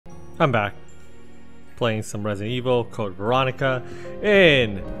I'm back. Playing some Resident Evil, code Veronica,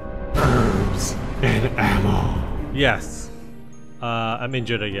 in Herbs and ammo. Yes. I'm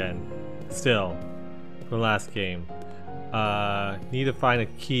injured again. Still. From last game. Need to find a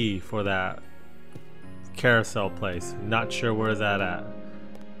key for that carousel place. Not sure where is that at.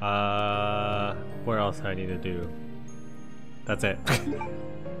 Where else do I need to do? That's it.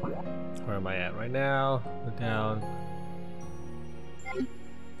 Where am I at right now? Go down.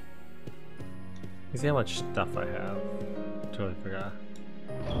 You see how much stuff I have? Totally forgot.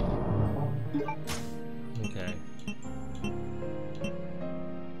 Okay.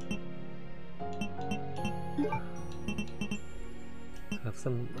 Have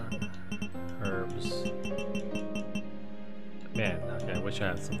some herbs. Man, okay, I wish I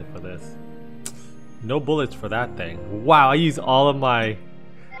had something for this. No bullets for that thing. Wow, I used all of my...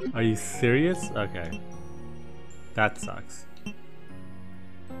 Are you serious? Okay. That sucks.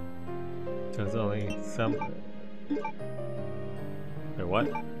 There's only some... Wait, what?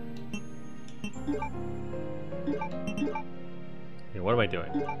 Okay, what am I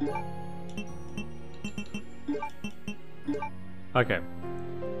doing? Okay.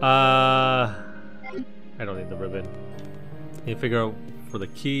 I don't need the ribbon. Need to figure out for the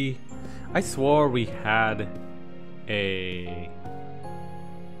key. I swore we had a...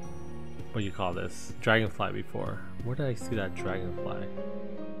 What do you call this? Dragonfly before. Where did I see that dragonfly?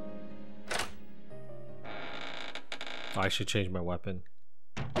 Oh, I should change my weapon.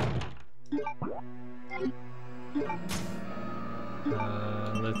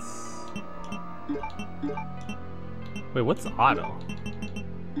 Let's... Wait, what's auto?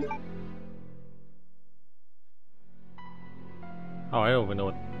 Oh, I don't even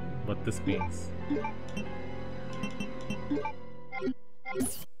know what this means.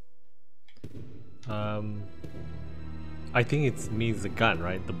 I think it means the gun,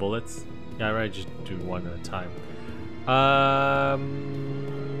 right? The bullets? Yeah, I just do one at a time.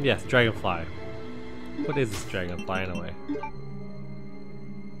 Yes, dragonfly. What is this dragonfly anyway?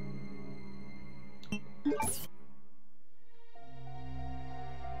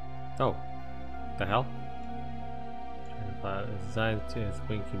 Oh, the hell? Dragonfly is designed to its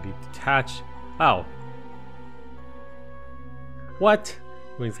wing can be detached. Oh, what?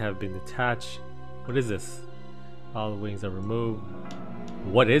 Wings have been detached. What is this? All the wings are removed.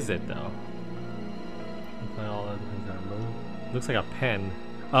 What is it though? All the wings are removed. Looks like a pen.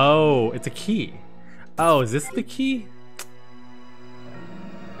 Oh, it's a key. Oh, is this the key?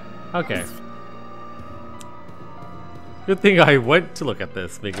 Okay. Good thing I went to look at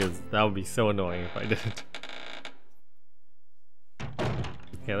this because that would be so annoying if I didn't.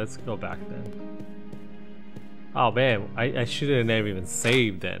 Okay, let's go back then. Oh man, I shouldn't have even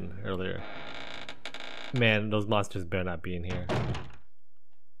saved then earlier. Man, those monsters better not be in here.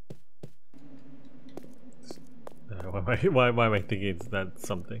 Why am I thinking it's that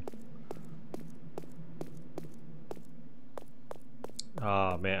something?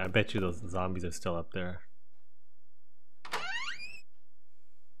 Oh man, I bet you those zombies are still up there.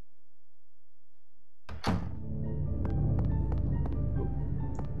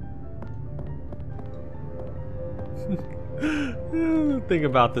 The thing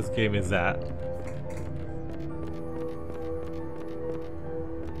about this game is that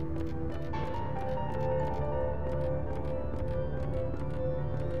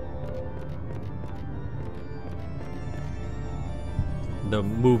the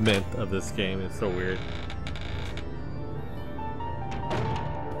movement of this game is so weird.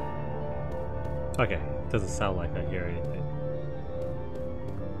 Okay, doesn't sound like I hear anything.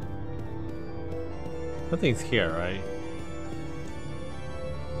 Nothing's here, right?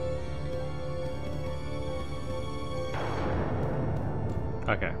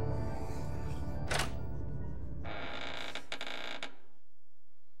 Okay.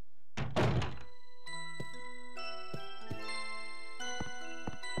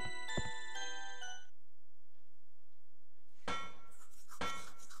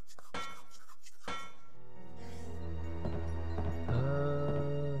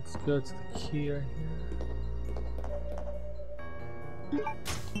 Let's go to the key right here.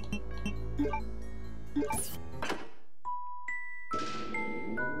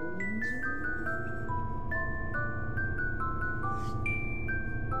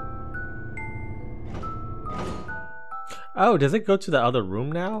 Oh, does it go to the other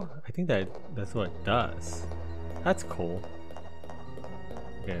room now? I think that's what it does. That's cool.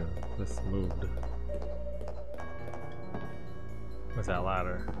 Okay, let's move. What's that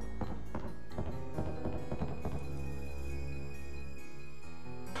ladder?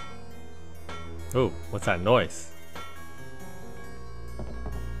 Oh, what's that noise?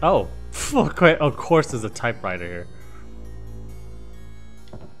 Oh, okay. Of course, there's a typewriter here.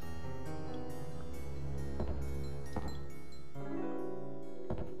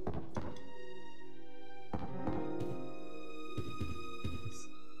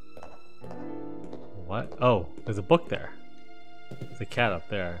 What? Oh, there's a book there. There's a cat up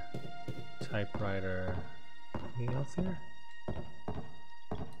there. Typewriter. Anything else here?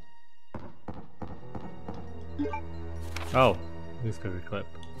 Oh, newspaper clip.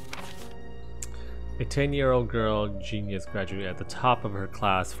 A 10-year-old girl genius graduated at the top of her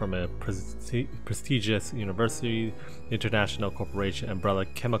class from a prestigious university. International Corporation Umbrella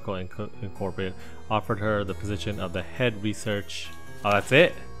Chemical Incorporated offered her the position of the head research. Oh, that's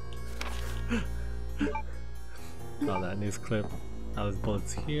it? Oh, that news clip. Now there's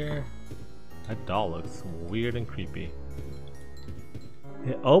bullets here. That doll looks weird and creepy.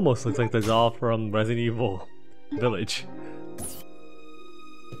 It almost looks like the doll from Resident Evil Village.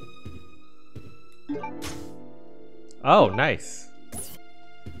 Oh, nice.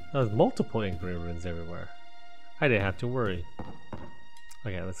 There's multiple engravings everywhere. I didn't have to worry.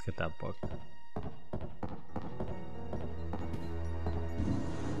 Okay, let's get that book.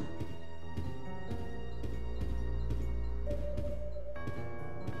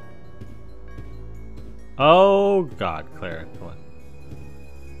 Oh God, Claire, come on.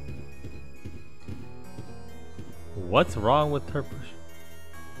 What's wrong with her push?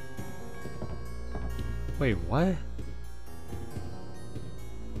 Wait, what?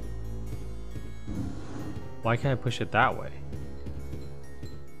 Why can't I push it that way?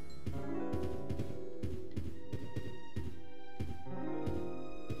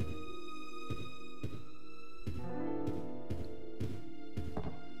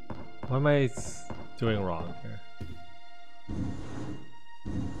 What am I doing wrong here?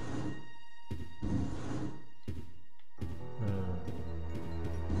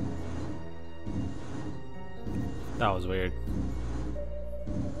 That was weird.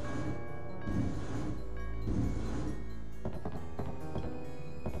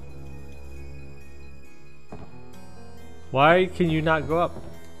 Why can you not go up?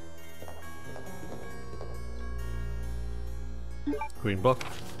 Green book.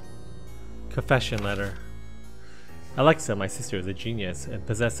 Confession letter. Alexia, my sister, is a genius and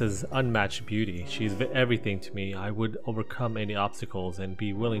possesses unmatched beauty. She is everything to me. I would overcome any obstacles and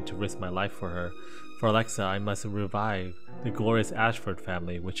be willing to risk my life for her. For Alexia, I must revive the glorious Ashford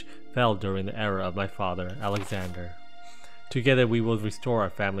family, which fell during the era of my father, Alexander. Together we will restore our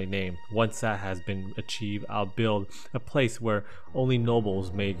family name. Once that has been achieved, I'll build a place where only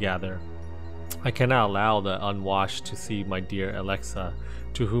nobles may gather. I cannot allow the unwashed to see my dear Alexia,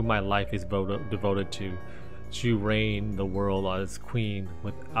 to whom my life is devoted to. She reign the world as queen,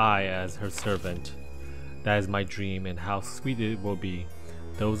 with I as her servant. That is my dream, and how sweet it will be.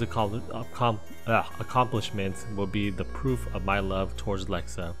 Those accomplishments will be the proof of my love towards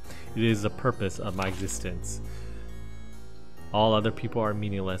Alexia. It is the purpose of my existence. All other people are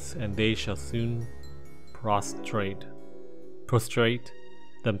meaningless, and they shall soon prostrate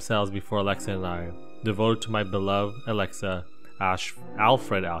themselves before Alexia and I, devoted to my beloved Alexia,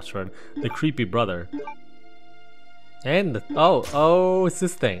 Alfred Ashford, the creepy brother. And the, oh, it's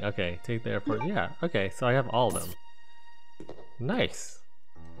this thing. Okay, take the airport. Yeah, okay, so I have all of them. Nice.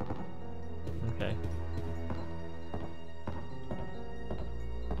 Okay.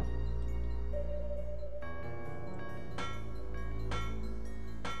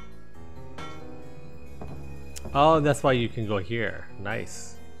 Oh, that's why you can go here.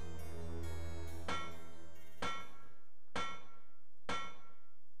 Nice.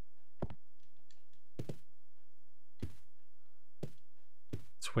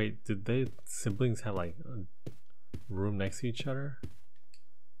 Wait, did they siblings have like a room next to each other?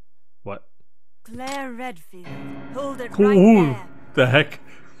 What? Claire Redfield, hold it right there. The heck?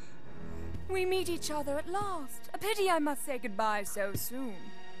 We meet each other at last. A pity I must say goodbye so soon.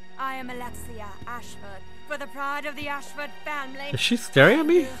 I am Alexia Ashford, for the pride of the Ashford family. Is she staring at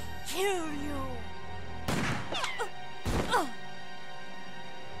me? Kill you.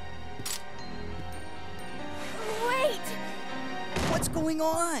 Wait! What's going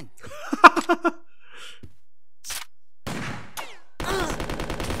on?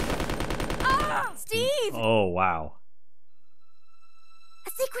 Steve! Oh, wow.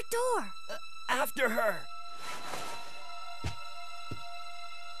 A secret door. After her.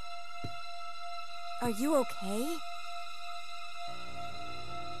 Are you okay?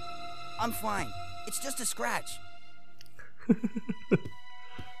 I'm fine. It's just a scratch.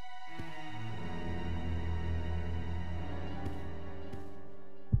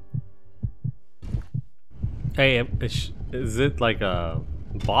 Hey, is it like a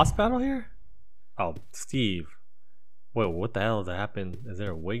Boss battle here? Oh, Steve. Wait, what the hell has happened? Is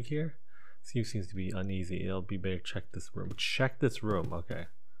there a wig here? Steve seems to be uneasy. It'll be better check this room. Check this room. Okay.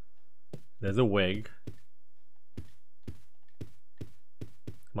 There's a wig.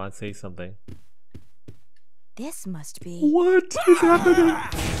 Come on, say something. This must be. What is happening?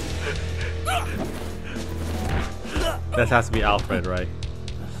 That has to be Alfred, right?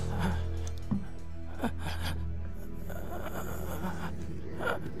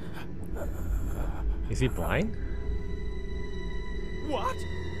 Is he blind? What?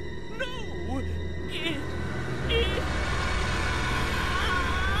 No!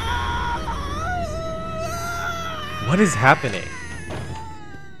 What is happening?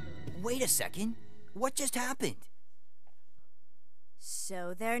 Wait a second. What just happened?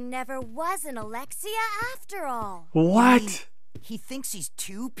 So there never was an Alexia after all. What? He thinks he's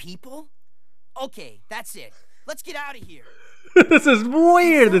two people? Okay, that's it. Let's get out of here. This is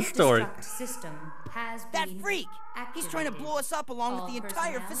weird, this story. Self-destruct system has That been freak! He's trying to blow us up along with the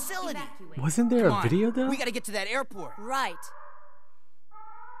entire facility. Wasn't there Come a on, video though? we gotta get to that airport. Right.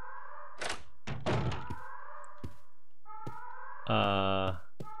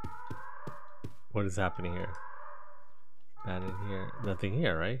 What is happening here? Bad in here. Nothing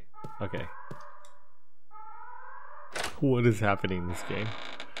here, right? Okay. What is happening in this game?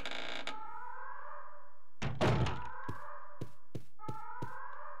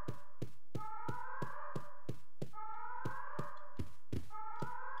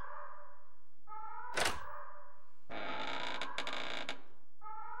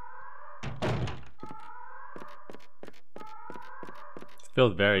 It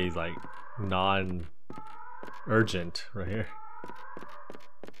feels very like non-urgent right here.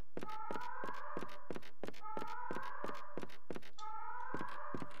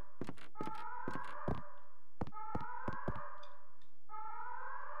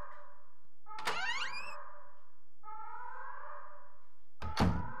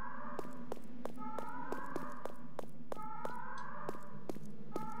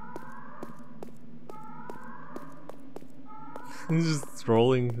 He's just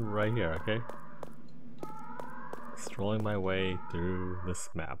strolling right here, okay? Strolling my way through this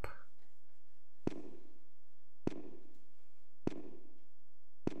map.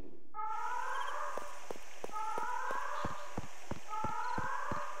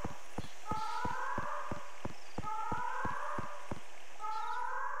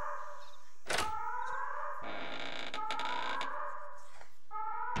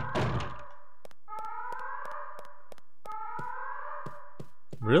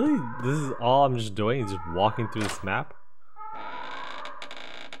 Really? This is all I'm just doing? Is just walking through this map?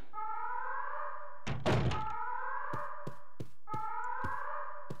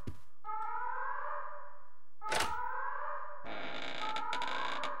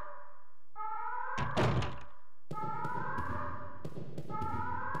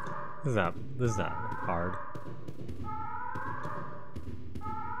 This is not hard.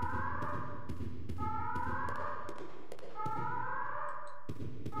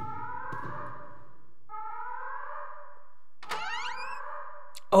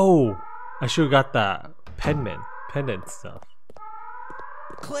 Oh, I should have got that pendant stuff.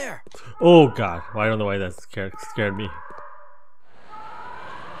 Claire, Oh god, well, I don't know why that scared me.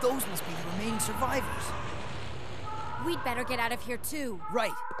 those must be the remaining survivors. We'd better get out of here too.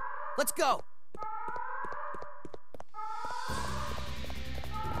 Right. Let's go.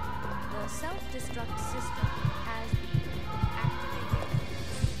 The self-destruct system has been activated.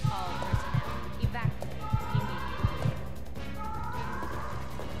 All personnel evacuate immediately.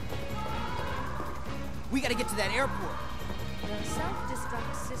 We gotta get to that airport. The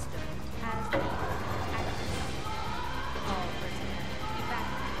self-destruct system has been activated. All personnel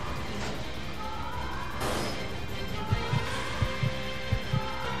evacuate immediately.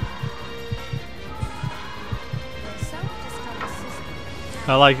 The self-destruct system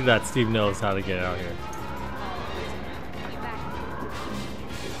I like that Steve knows how to get out here.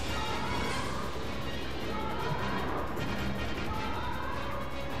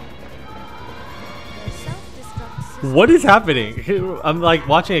 What is happening? I'm like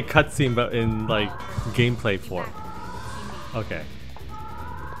watching a cutscene but in like gameplay form. Okay.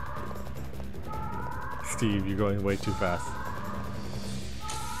 Steve, you're going way too fast.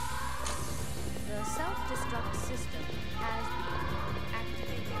 The self-destruct system has been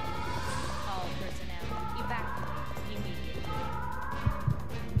activated. All personnel evacuate immediately.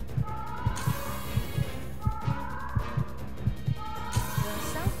 The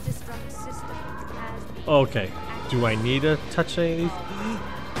self-destruct system has been Okay. Do I need to touch any of these?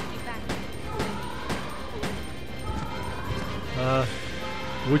 evacuate.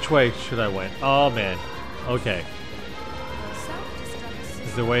 Which way should I went? Oh man. Okay. The self-destruct system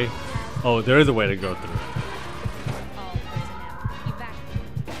Is there a way? has Oh, there is a way to go through. all personnel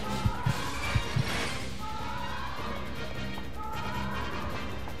evacuate.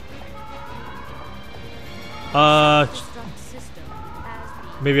 Destruct system has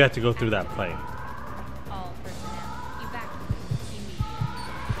been Maybe I have to go through that plane. all personnel evacuate immediately.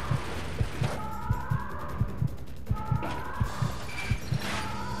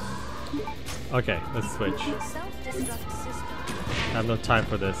 Okay, let's switch. The self-destruct system I have no time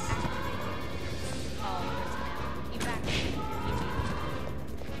for this. all personnel evacuate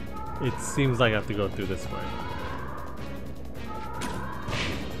immediately. It seems like I have to go through this way.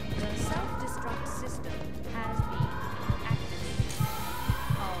 The self-destruct system has been activated.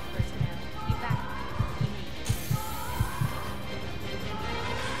 All personnel evacuate immediately.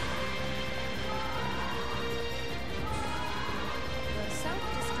 The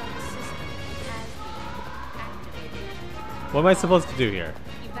self-destruct system has been activated. What am I supposed to do here?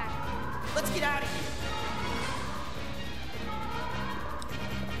 Evacuate. Let's get out of here.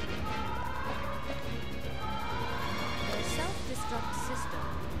 The self-destruct system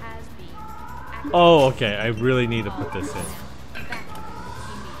has been activated. Oh, okay. I really need to put this in. Evacuate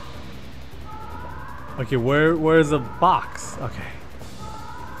immediately. Okay, where's the box? Okay.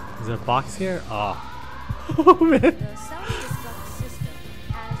 Is there a box here? Ah. Oh man. The self-destruct system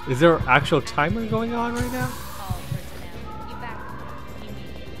has Is there an actual timer going on right now? all personnel evacuate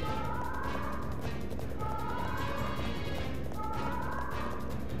immediately.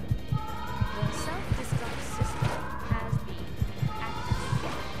 The self-destruct system has been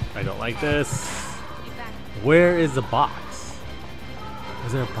activated. I don't like this. Evacuate. Where is the box?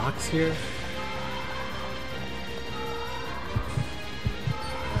 Is there a box here?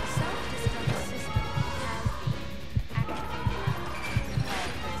 The self-destruct system has been activated. All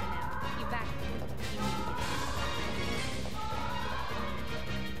personnel evacuate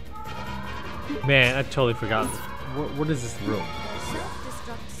immediately. Man, I totally forgot. What is this room? The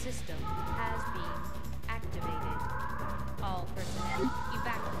self-destruct system has been activated. All personnel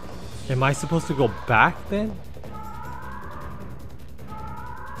evacuate. Am I supposed to go back then?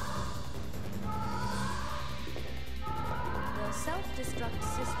 The self-destruct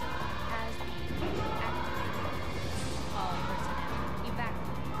system has been activated. All personnel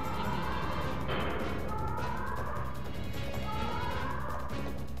evacuate immediately.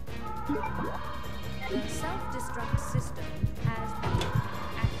 The self-destruct system has been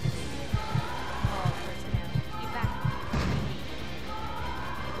activated. All personnel evacuate immediately.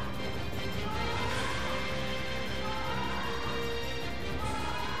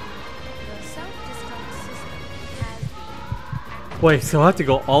 The self-destruct system has been activated. Wait, so I have to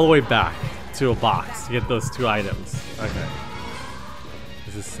go all the way back to a box to get those two items. Okay.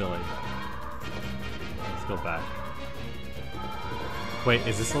 This is silly. Let's go back. Wait,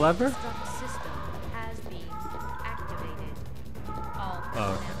 is this a lever? Self-destruct system has been activated. All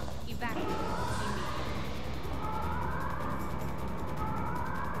Oh, personnel evacuate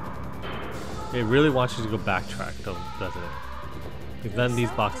immediately. It really wants you to go backtrack, though, doesn't it? Because then these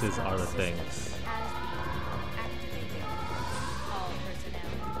boxes are the things. Has been activated. All personnel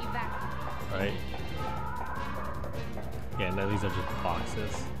evacuate. Right? Yeah, and then these are just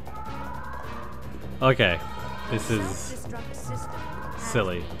boxes. Okay. This is Self-destruct system has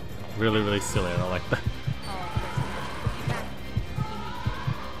silly. been Really, really silly. I don't like that. all personnel evacuate immediately.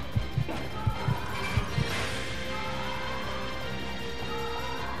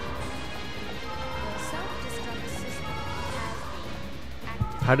 The self-destruct system has been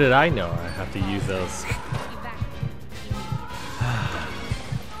activated. How did I know I have to use those? Evacuate immediately.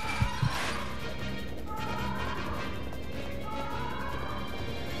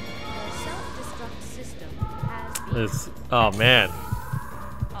 The self-destruct system has been This, oh man.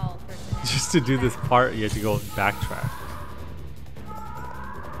 all personnel Just to do this part, you have to go backtrack.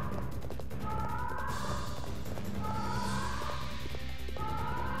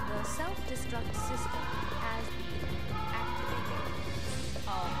 The self-destruct system has been activated.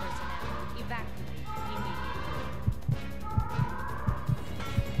 All personnel evacuate immediately.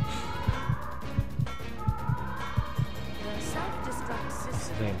 The self-destruct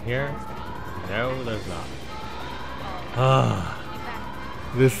system Thing here? has been No, there's not. all Ah,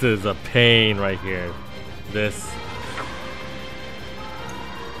 evacuate. this is a pain right here. This.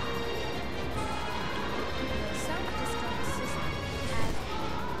 The self-destruct system has been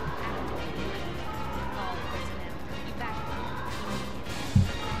activated. All personnel evacuate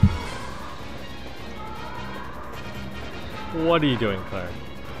immediately. What are you doing, Claire?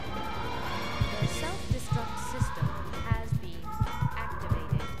 The self-destruct system has been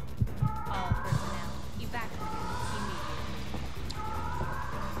activated.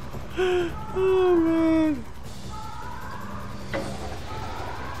 Oh man.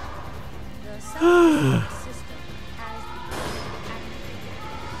 The self-destruct system has been activated.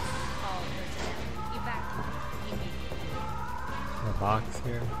 All personnel evacuate immediately. A box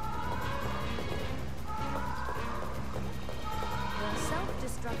here. The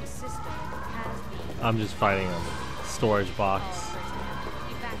self-destruct system has been. I'm just fighting a storage All box. personnel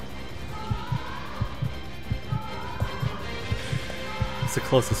evacuate immediately. It's the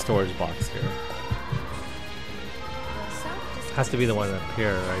closest storage box here. The self-destruct Has to be the one up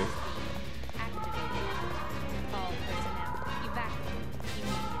here, right? activated. All personnel evacuate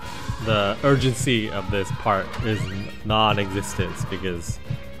immediately. The urgency of this part is non-existent because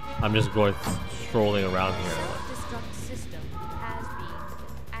I'm just going strolling around here. Self-destruct system has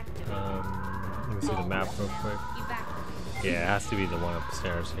been activated. Let me see the All map real personnel quick. evacuate. Yeah, it has to be the one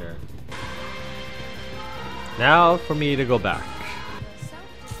upstairs here. Now for me to go back. The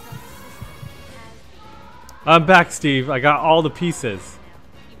self-destruct system has been I'm back, Steve. I got all the pieces.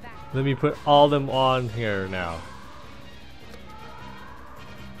 evacuated. Let me put all them on here now.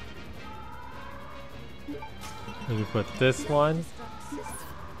 Let me put this one. Self-destruct system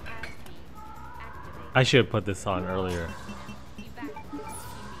has been activated. I should have put this on earlier. Evacuate immediately.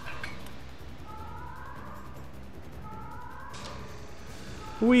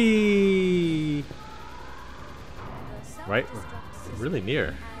 Whee! The Right? self-destruct system Really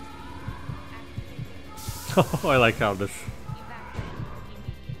near. has been activated. Oh, I like how this. Evacuate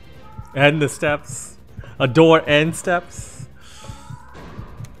immediately. And the steps. A door and steps.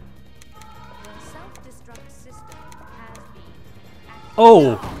 The self-destruct system has been activated.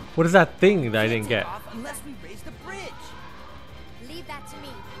 Oh! What is that thing that I didn't get? Off unless we raise the bridge. Leave that to me.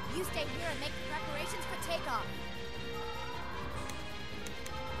 You stay here and make preparations for takeoff.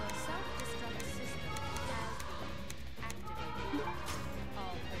 The self-destruct system has been activated.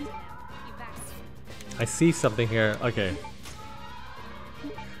 All personnel evacuate. I see something here. Okay.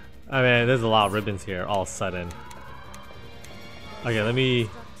 I mean, there's a lot of ribbons here all of a sudden. Okay, let me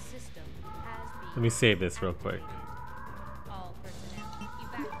Self-destruct system has been save this real quick. all personnel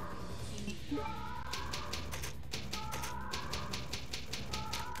evacuate immediately.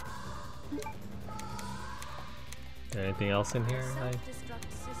 Anything else in here?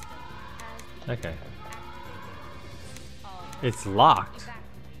 Self-destruct system has been Okay. activated. All It's locked. evacuate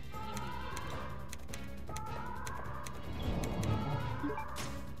immediately.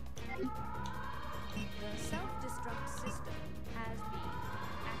 The self-destruct system has been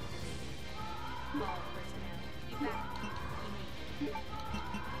activated. All personnel evacuate immediately.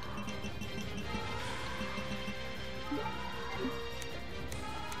 The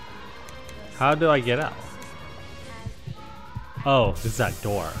How do I get out? system has been Oh, this is that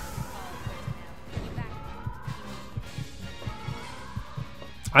door. all personnel evacuate immediately.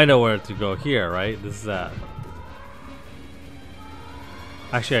 I know where to go here, right? This is that.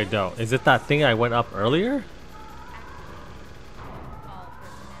 Actually, I don't. Is it that thing I went up earlier? All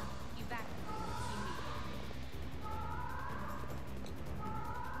personnel evacuate immediately.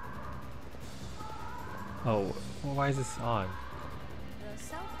 Oh, well, why is this on? The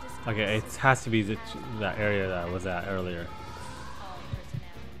self-destruct Okay, it system has to be has that area that I was at earlier. all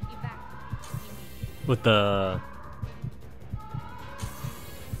personnel evacuate immediately. With the...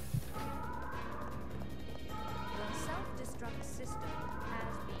 The self-destruct system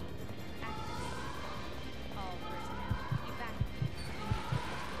has been activated. All personnel evacuate immediately.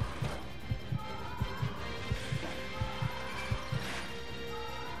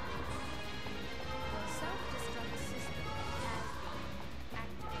 The self-destruct system has been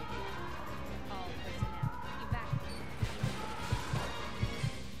activated. All personnel evacuate immediately.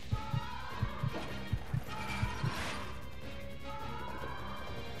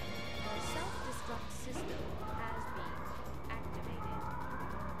 The self-destruct system has been activated.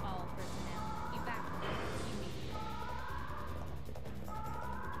 All personnel evacuate immediately.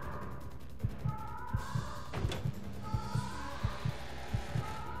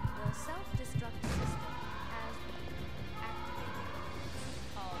 The self-destruct system has been activated.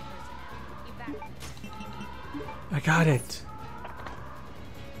 All personnel evacuate immediately. I got it!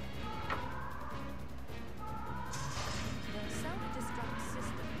 The self-destruct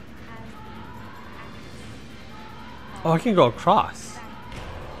system has been activated. Oh, I can go across.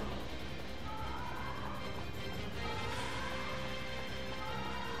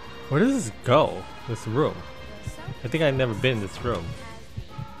 Where does this go? This room? I think I've never been in this room.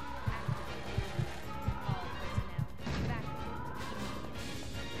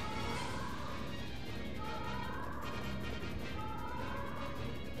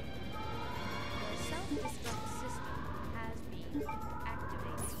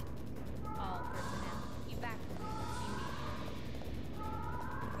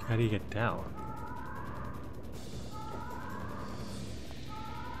 How do you get down?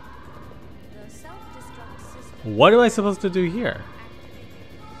 The self-destruct system What am I supposed to do here?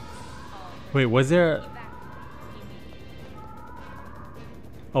 Wait, was there...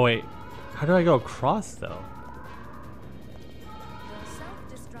 Oh wait, how do I go across though? The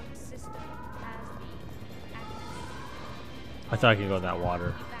self-destruct system has been activated. I thought I could go in that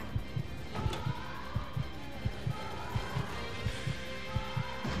water.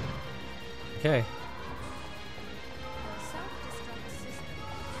 Okay. The self-destruct system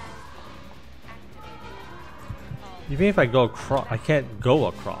has been activated. Even if I go across, I can't go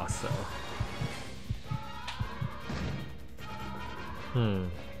across though.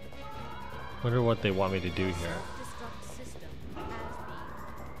 Wonder what they want me to do here. Self-destruct system has been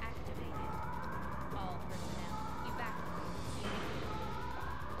activated. All personnel evacuate.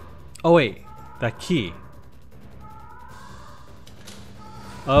 Oh wait, that key.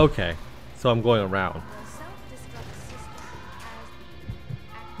 Okay, so I'm going around. The self-destruct system has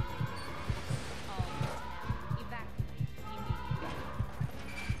been activated. All personnel evacuate immediately.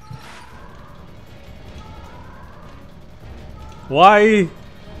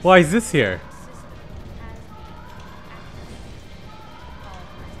 Why is this here? System has been activated. All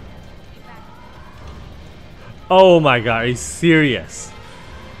personnel evacuate. Oh my god, are you serious?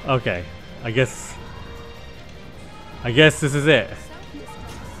 Okay, I guess this is it.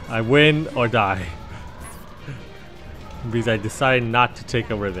 I win or die. Because I decided not to take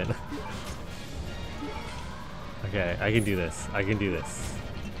a ribbon. Okay, I can do this. I can do this.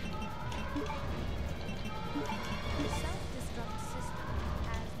 The self-destruct system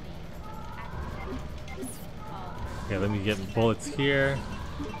has been activated. All Okay, let me get bullets here.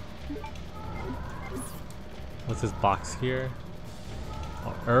 What's this box here?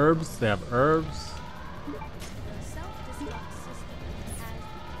 Oh, herbs. They have herbs. the self-destruct system has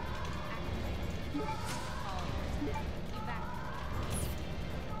been activated. All personnel evacuate.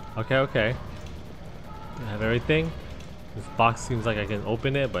 Okay, okay. I have everything. This box seems like I can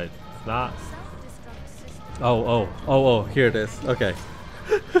open it, but it's not. Self-destruct system Oh, here it is. Okay.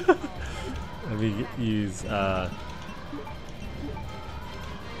 Let me use, The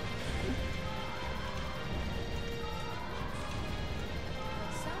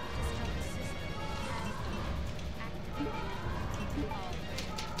self-destruct system has been activated. All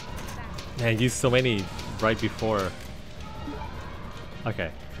personnel evacuate. man, I used so many right before.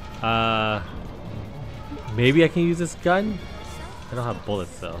 Okay. Maybe I can use this gun? I don't have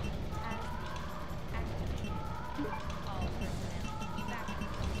bullets though.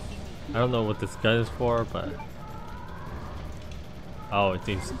 I don't know what this gun is for, but... Oh, it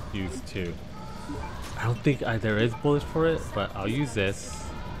needs used too. I don't think there is bullets for it, but I'll use this.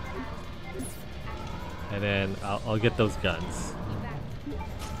 And then I'll get those guns.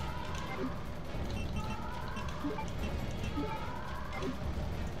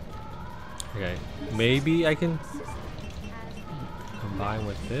 Okay, maybe I can combine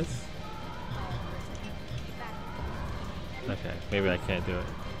with this. Okay, maybe I can't do it.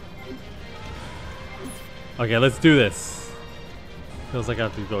 Okay, let's do this. Feels like I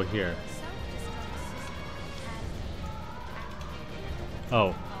have to go here.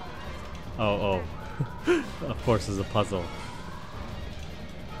 Oh. Oh. Of course, it's a puzzle.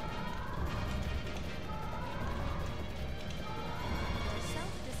 The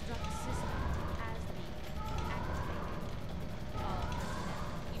self-destruct system has been activated. All personnel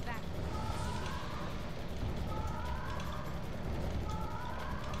evacuate immediately.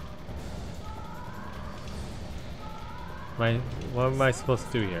 What am I supposed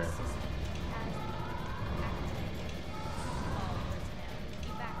to do here? System has been activated. All personnel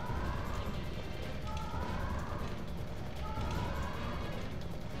evacuate immediately.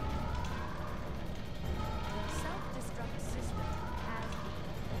 The self-destruct system has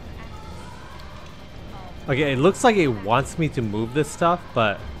been activated. All Okay, it looks like it wants me to move this stuff,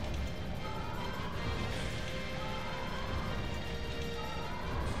 but...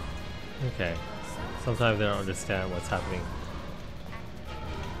 Okay. Sometimes they don't understand what's happening.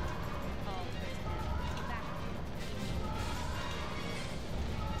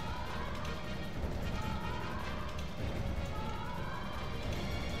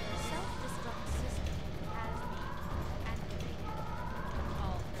 self-destruct system has been activated.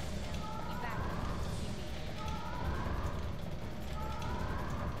 All personnel evacuate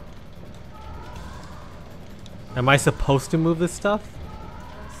immediately. Am I supposed to move this stuff?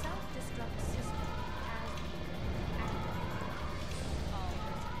 The self-destruct system has been activated. All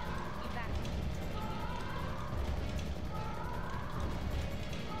personnel evacuate immediately.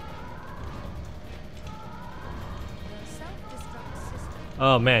 The self-destruct system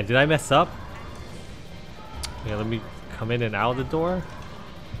Oh man, did I mess up? Yeah, let me come in and out of the door.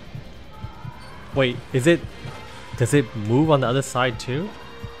 Wait, is it... Does it move on the other side too?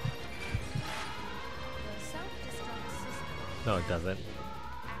 The self-destruct system No, it doesn't.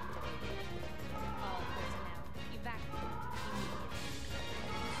 activated. All personnel evacuate immediately.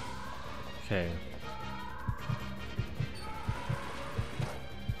 Okay.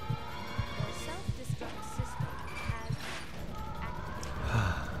 The self-destruct system has been activated.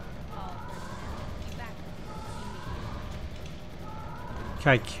 All personnel evacuate immediately.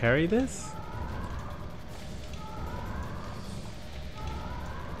 Can I carry this?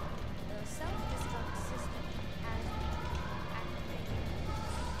 The self-destruct system has been activated.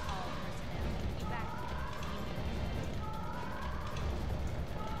 All personnel evacuate immediately.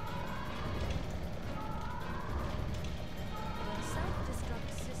 The self-destruct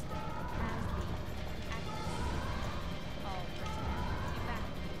system has been activated. All personnel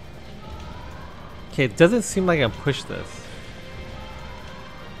evacuate immediately. Okay, it doesn't seem like I can push this.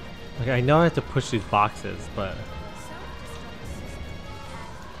 Like, I know I have to push these boxes, but The self-destruct system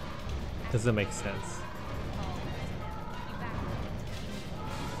has been doesn't make sense. all personnel evacuate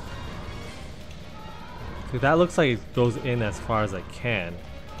immediately. See, that looks like it goes in as far as I can.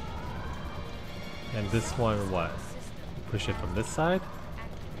 And this one, what? Push it from this side?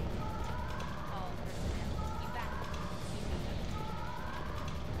 Activated. All personnel evacuate immediately.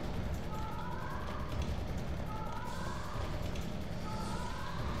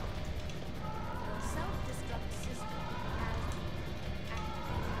 The self-destruct system has been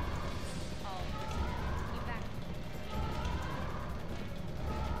activated. All personnel evacuate immediately.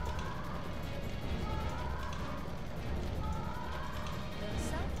 The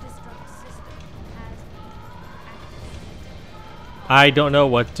self-destruct system has been activated. I don't know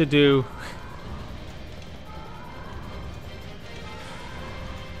what to do.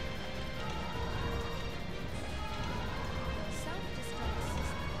 The self-destruct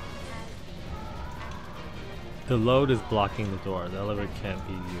system has been activated. The load is blocking the door. The elevator can't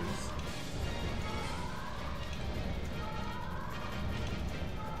be used.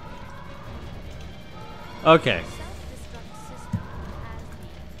 Okay. The self-destruct system has been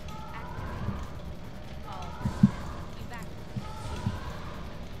activated. All personnel evacuate immediately.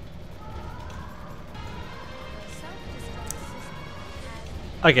 The self-destruct system has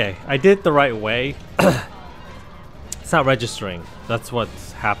been Okay, I did it the right way. all personnel It's not registering. That's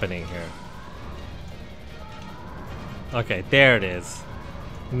what's happening here. Okay, there it is.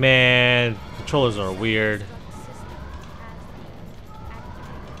 Man, controllers are weird. destruct system has been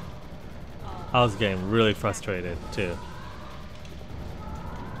activated. All I was getting really frustrated too.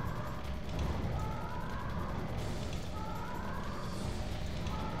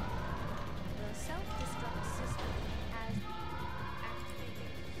 the self-destruct system has been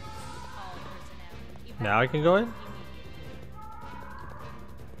activated. All personnel Now I can go in? immediately.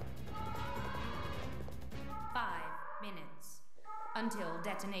 5 minutes until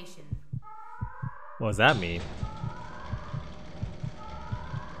detonation. What does that mean?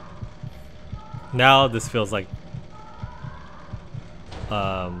 Now this feels like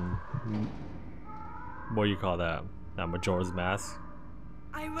what do you call that? Not Majora's Mask.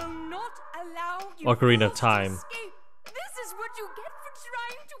 I will not allow you Ocarina of fools to Time. escape. This is what you get for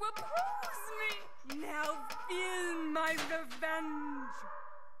trying to oppose me. Now feel my revenge.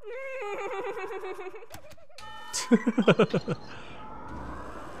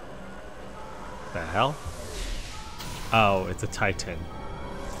 The hell? Oh, it's a Titan.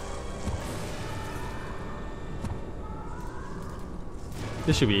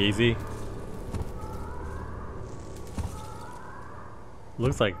 This should be easy.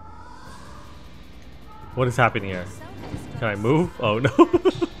 Looks like. What is happening here? Self-destruct Can I move? Oh no. all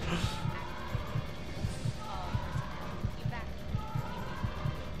personnel evacuate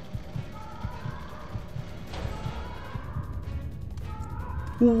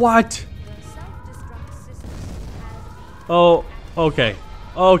immediately. What? The self-destruct system has been Oh, okay.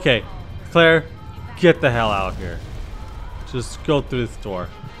 Okay. Claire, get the hell out of here. Just go through this door.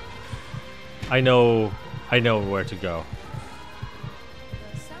 I know where to go.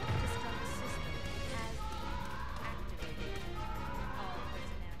 the self-destruct system has been activated. All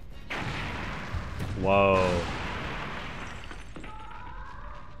personnel Whoa.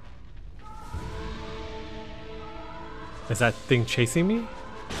 Is that thing chasing me?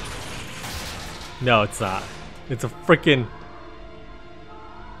 No, it's not. It's a freaking.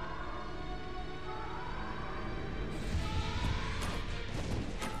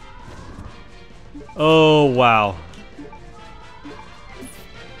 Oh, wow.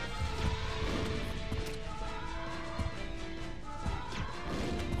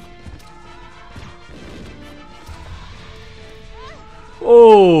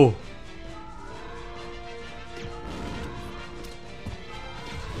 Oh!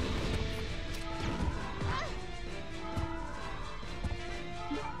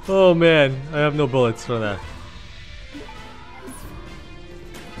 Oh man, I have no bullets for that.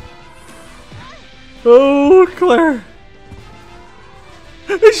 Oh, Claire!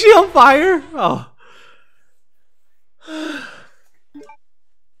 Is she on fire? Oh.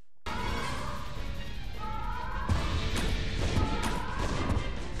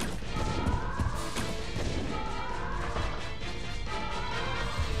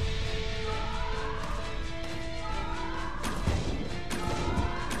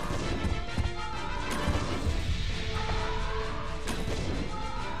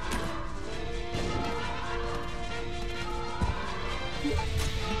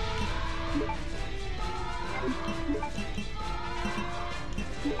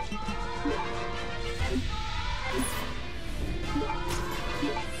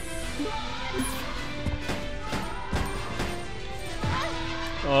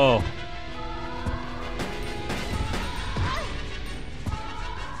 Oh.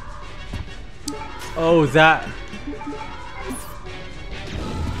 Oh, that.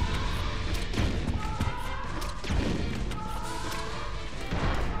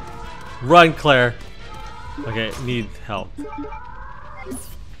 Run, Claire. Okay, need help. The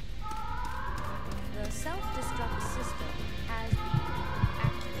self-destruct system has been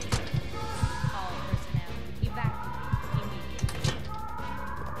activated. All personnel evacuate immediately.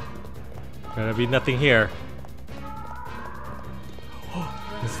 Gonna be nothing here. The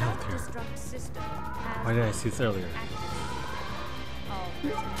There's health here. self-destruct system has Why didn't I see this earlier? been activated. All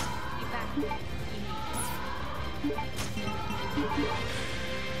personnel evacuate immediately.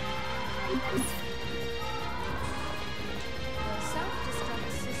 The self-destruct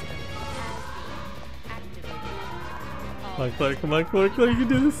system has been activated. All Come on, Claire, come on, Claire, Claire, you can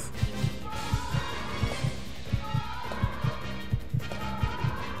do this.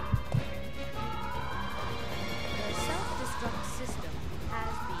 The self-destruct system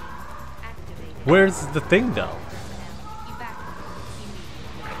has been activated. Where's the thing though? Personnel evacuate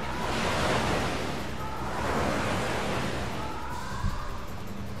immediately.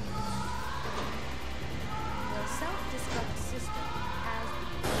 The self-destruct system has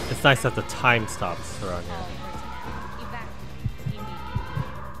been It's nice that the time stops around here. all personnel evacuate immediately.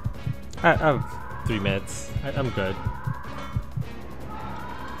 I have 3 minutes. I'm good.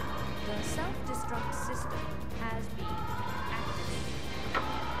 The self-destruct system has been activated.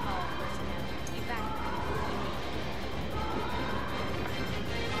 All personnel evacuate immediately.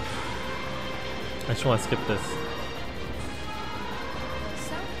 I just want to skip this. The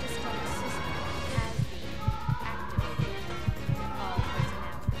self-destruct system has been activated. All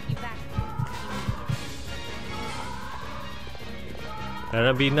personnel evacuate immediately.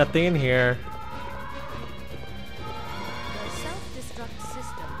 There'll be nothing in here. The self-destruct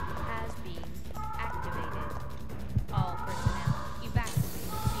system has been activated. All personnel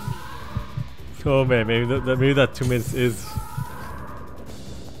evacuate immediately. Oh man, maybe that 2 minutes is.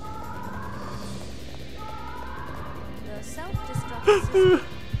 The self-destruct system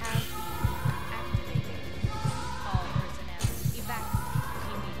has been activated. All personnel evacuate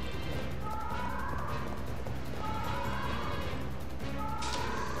immediately.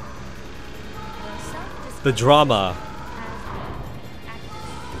 The self-destruct The drama. has been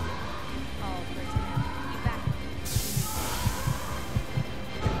activated. All personnel evacuate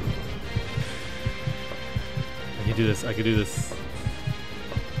immediately. I can do this. I can do this. The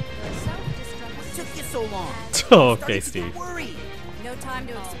self-destruct What took system you so long? Oh, okay, Starting to get Steve. worried. No time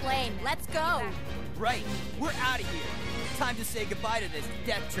to explain. Let's go. Right, we're out of here. Time to say goodbye to this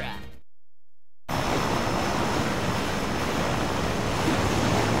death trap.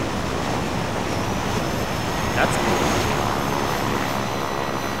 That's cool.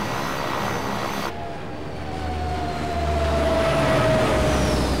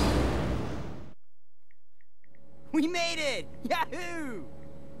 We made it! Yahoo!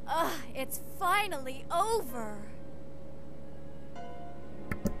 Ugh, it's finally over.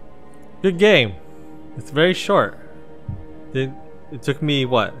 Good game. It's very short. It took me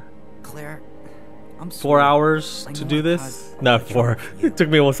what? Claire, I'm 4 sorry. hours I to know do I this? caused Not all the 4. trouble for you. It took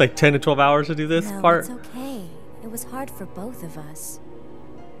me almost like 10 to 12 hours to do this No, part. it's okay. It was hard for both of us.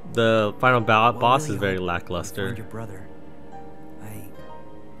 The final Well, boss really is very hope you lackluster. find your brother.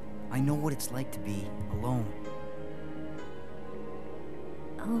 I know what it's like to be alone.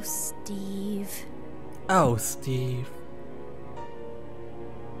 Oh, Steve. Oh, Steve.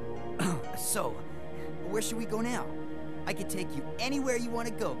 So, where should we go now? I could take you anywhere you want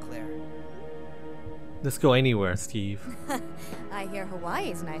to go, Claire. Let's go anywhere, Steve. I hear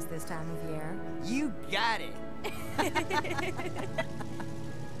Hawaii's nice this time of year. You got it.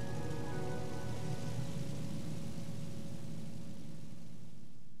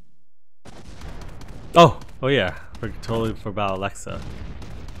 Oh yeah. We totally forgot Alexa.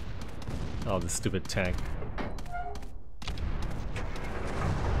 Oh, the stupid tank.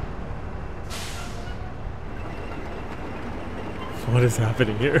 What is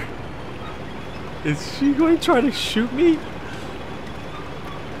happening here? Is she going to try to shoot me?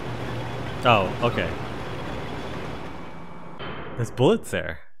 Oh, okay. There's bullets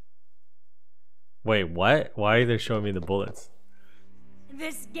there. Wait, what? Why are they showing me the bullets?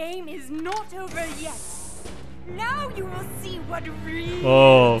 This game is not over yet. Now you will see what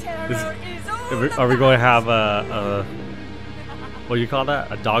real terror is all are we going to have a what do you call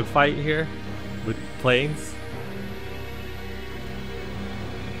that? A dogfight here with planes?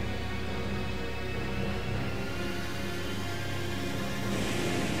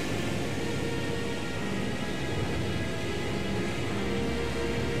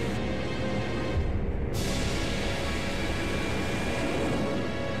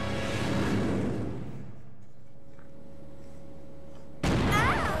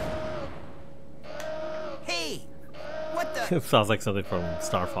 It sounds like something from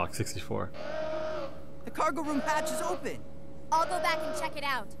Star Fox 64. The cargo room hatch is open. I'll go back and check it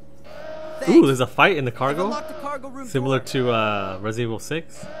out. Thanks. Ooh, there's a fight in the I've cargo? unlocked the cargo room Similar door. to Resident Evil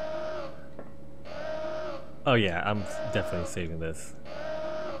 6? Oh yeah, I'm definitely saving this.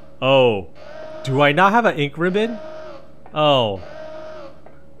 Oh, do I not have an ink ribbon? Oh.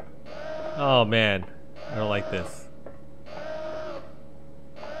 Oh man, I don't like this.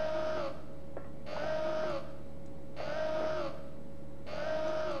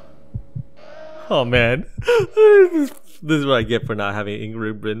 Oh man, this is what I get for not having ink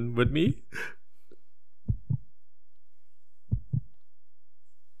ribbon with me.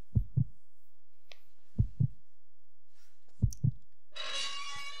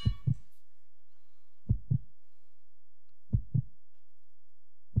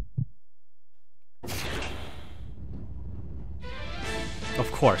 Of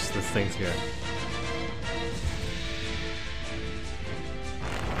course, this thing's here.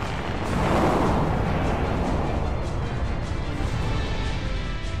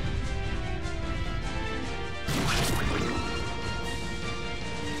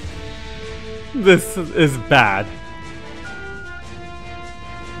 This is bad.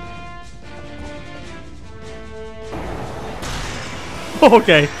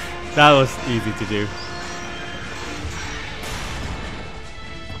 Okay, that was easy to do.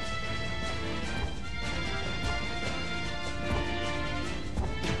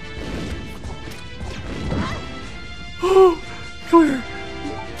 Oh, clear.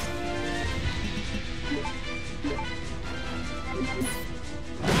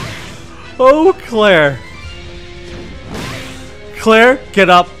 Oh, Claire. Claire, get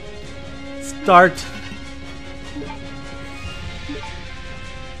up. Start.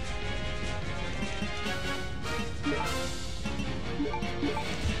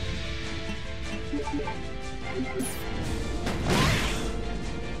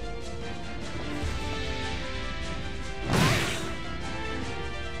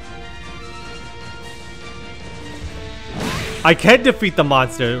 I can defeat the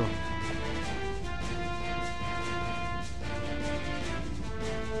monster.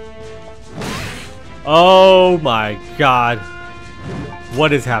 Oh my god.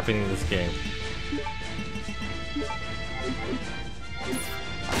 What is happening in this game?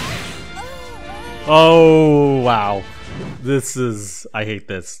 Oh wow. This is... I hate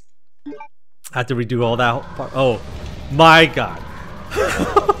this. I have to redo all that part. Oh my god.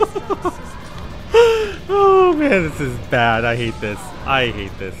 Oh man, this is bad. I hate this. I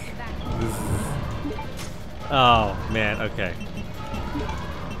hate this. This is... Oh man, okay.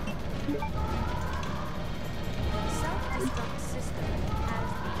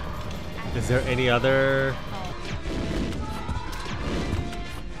 Is there any other...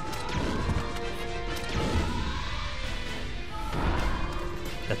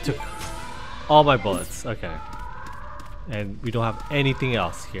 That took all my bullets. Okay. And we don't have anything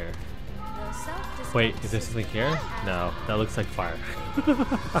else here. Wait, is there something here? No, that looks like fire.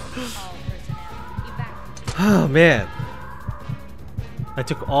 Oh man. I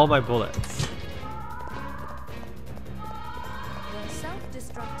took all my bullets.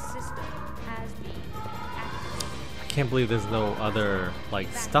 I can't believe there's no other like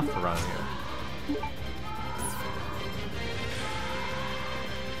stuff around here.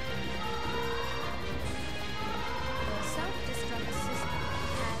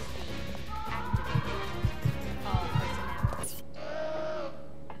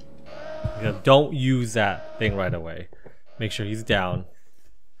 You know, don't use that thing right away. Make sure he's down.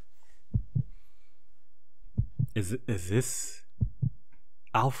 Is this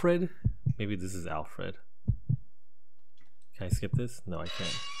Alfred? Maybe this is Alfred. Can I skip this? No, I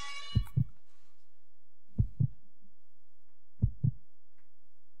can't.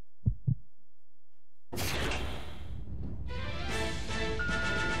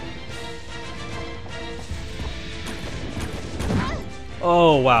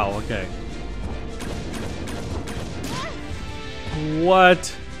 Oh wow, okay.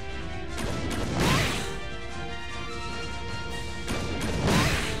 What?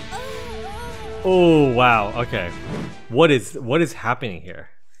 Oh wow, okay. What is happening here?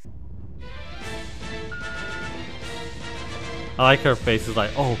 I like her face is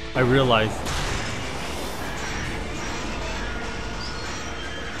like, oh, I realized.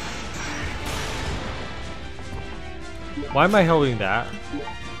 Why am I holding that?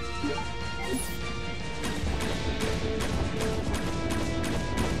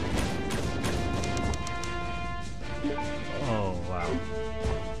 Oh, wow.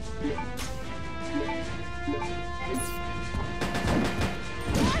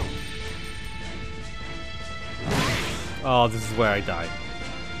 Oh, this is where I died.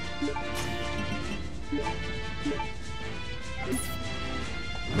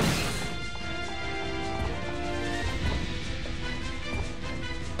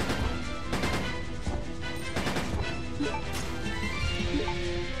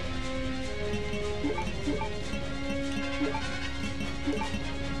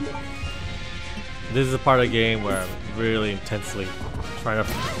 This is a part of the game where I'm really intensely trying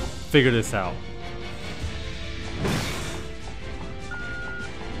to figure this out.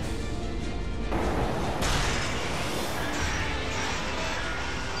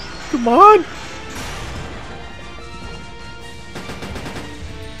 Come on!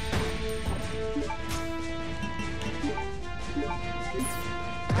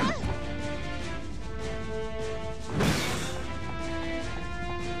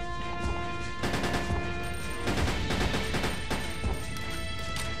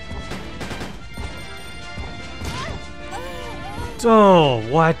 Oh,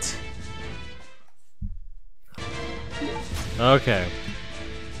 what? Okay.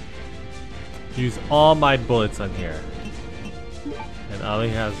 Use all my bullets on here. And Ali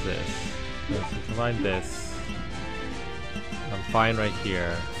has this. Let's combine this. I'm fine right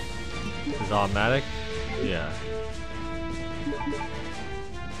here. Is it automatic? Yeah.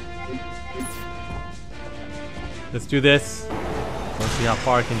 Let's do this. Let's see how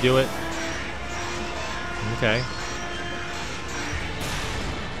far I can do it. Okay.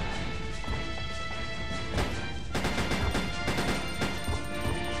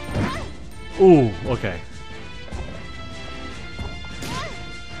 Ooh, okay.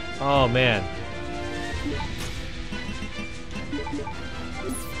 Oh man.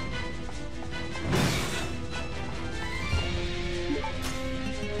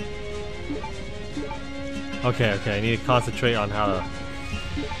 Okay, okay, I need to concentrate on how to...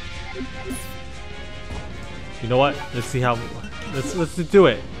 You know what? Let's see how... Let's do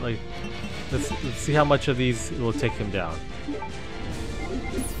it. Like, let's see how much of these will take him down.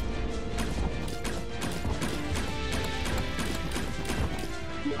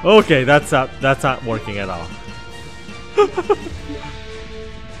 Okay, that's not working at all.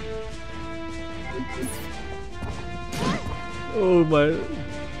 Oh my!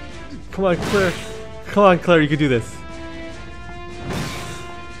 Come on, Claire! Come on, Claire! You can do this.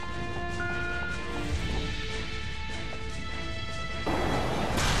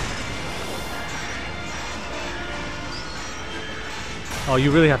 Oh,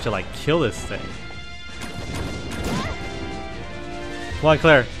 you really have to like kill this thing. Come on,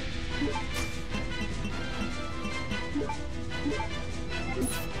 Claire.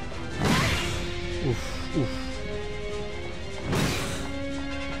 Oof, oof.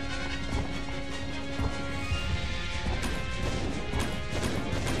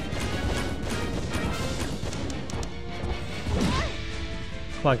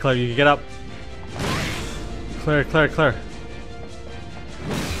 Come on, Claire, you can get up. Claire, Claire, Claire.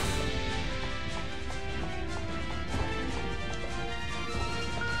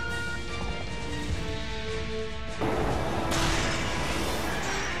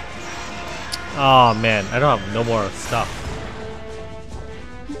 Oh man, I don't have no more stuff.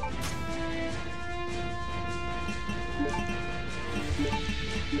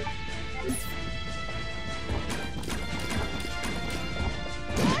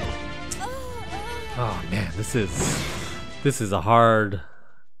 Oh man, this is a hard...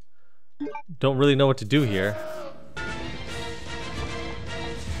 Don't really know what to do here.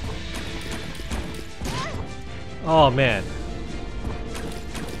 Oh man.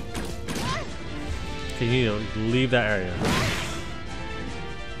 Okay, you need to leave that area.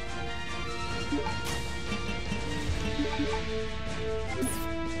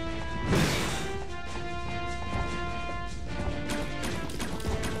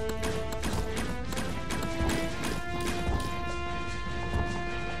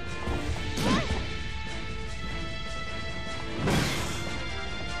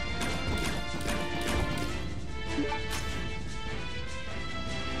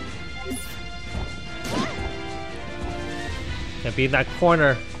 Can't be in that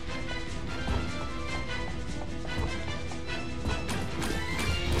corner.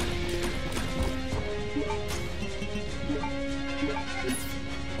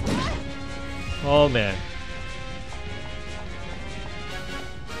 Oh man.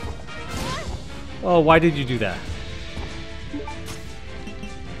 Oh, why did you do that?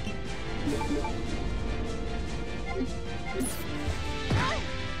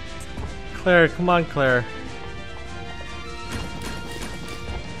 Claire, come on, Claire.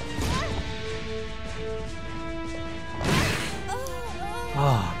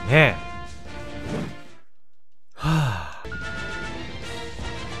 Oh man.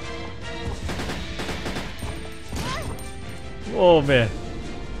 Oh man.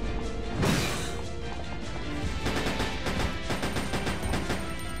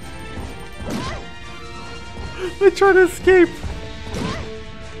 I tried to escape.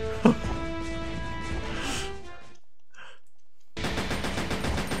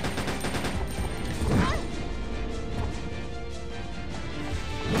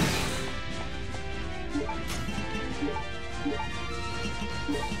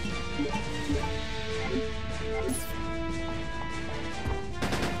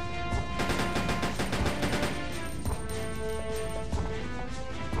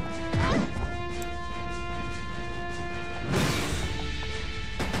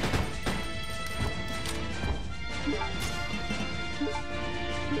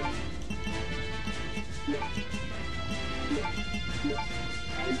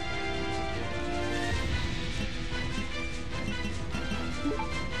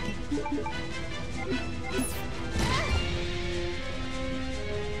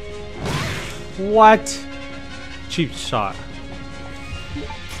 What? Cheap shot.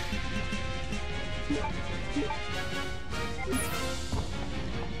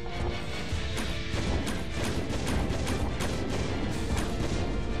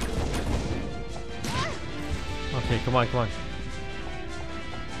 Okay, come on, come on.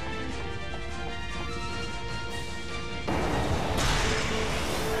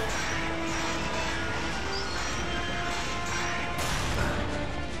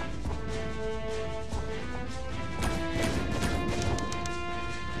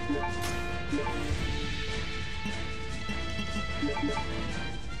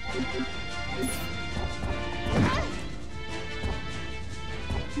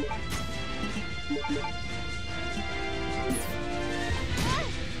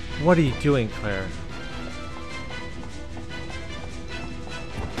 What are you doing, Claire?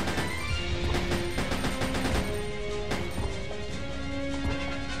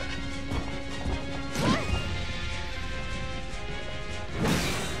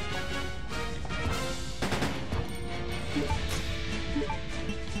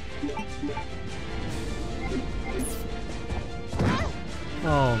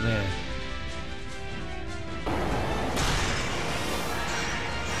 Oh man.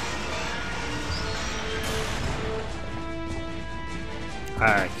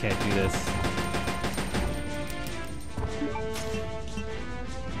 I can't do this.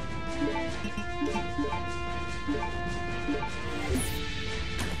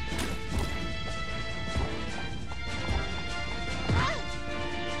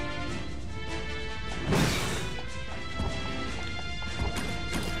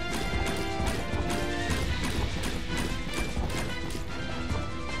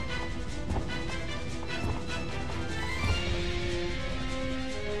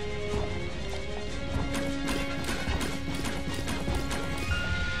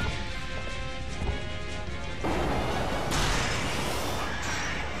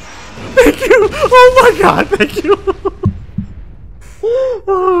 Thank you! Oh my god, thank you!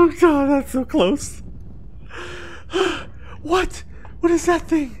 Oh god, that's so close. What? What is that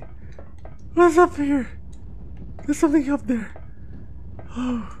thing? What is up here? There's something up there.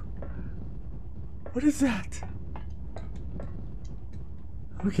 Oh. What is that?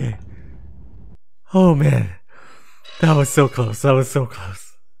 Okay. Oh man. That was so close. That was so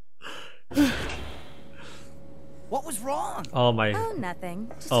close. What was wrong? All my Oh,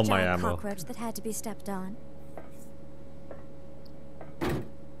 nothing. Just Oh, a my giant ammo. cockroach that had to be stepped on.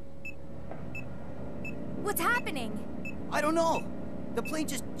 What's happening? I don't know. The plane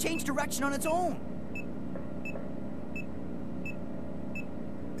just changed direction on its own.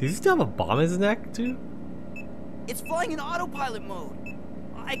 Does he still have a bomb in his neck, too? It's flying in autopilot mode.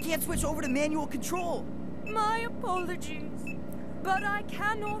 I can't switch over to manual control. My apologies, but I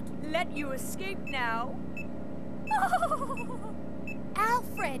cannot let you escape now.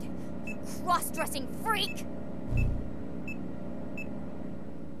 Alfred! You cross-dressing freak!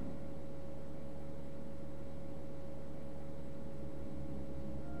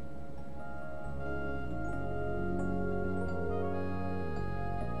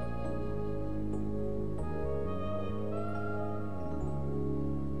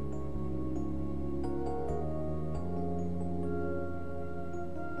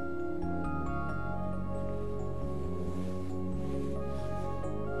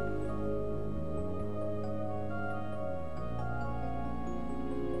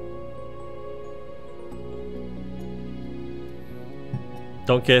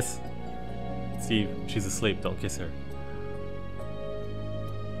 Don't kiss. Steve, she's asleep. Don't kiss her.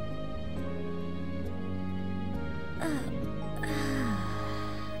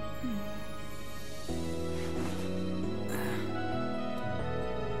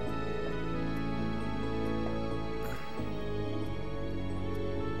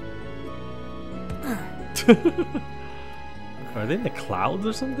 Are they in the clouds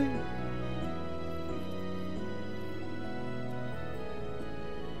or something?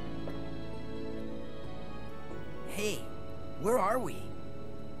 Hey, where are we?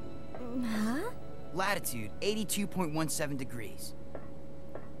 Huh? Latitude 82.17 degrees.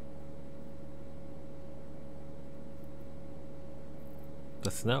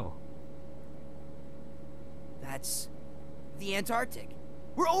 The snow. That's the Antarctic.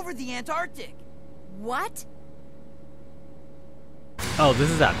 We're over the Antarctic. What? Oh,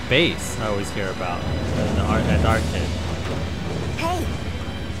 this is that base I always hear about in the Antarctic. Hey,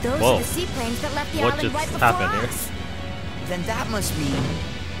 those Whoa. are the seaplanes that left the What island just right before happened here? us. Then that must mean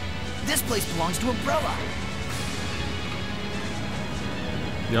this place belongs to Umbrella.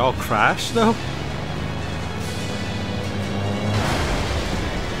 They all crashed though?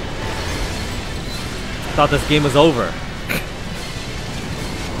 Thought this game was over.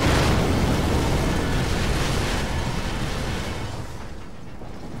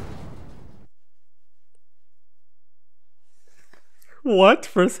 What?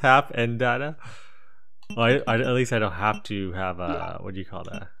 First half end data? Oh, at least I don't have to have a, what do you call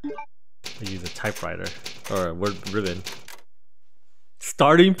that? I use a typewriter or a word ribbon.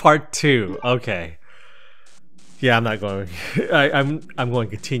 Starting part 2. Okay. Yeah, I'm not going. I'm going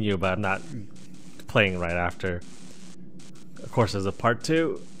to continue, but I'm not playing right after. Of course, there's a part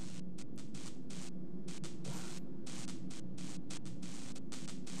 2.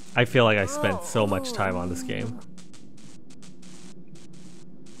 I feel like I spent so much time on this game.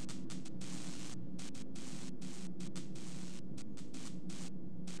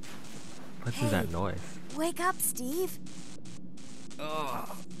 What is that noise? Wake up, Steve.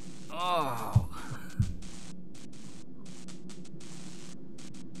 Oh. Oh.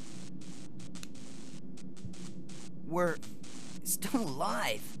 We're still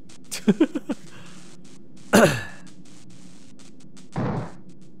alive.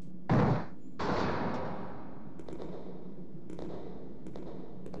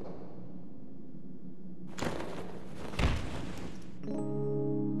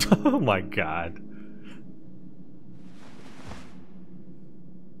 Oh my god.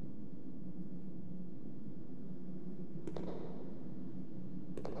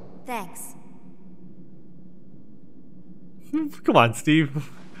 Thanks. Come on, Steve.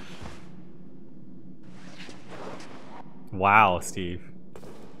 Wow, Steve.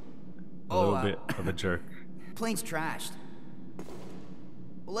 A little bit of a jerk. Plane's trashed.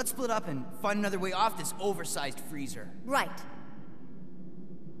 Well, let's split up and find another way off this oversized freezer. Right.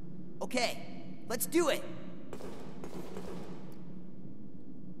 Okay, let's do it.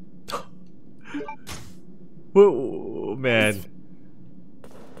 Whoa, man.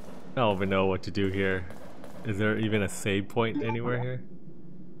 I don't even know what to do here. Is there even a save point anywhere here?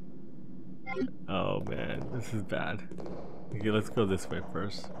 Oh man, this is bad. Okay, let's go this way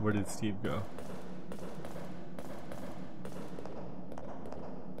first. Where did Steve go?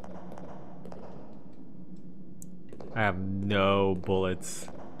 I have no bullets.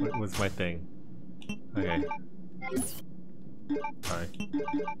 What was my thing? Okay. Sorry.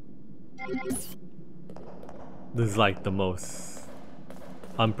 This is like the most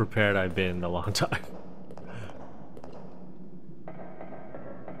unprepared I've been in a long time.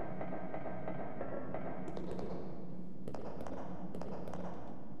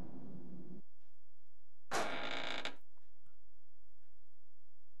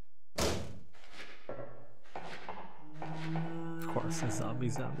 There's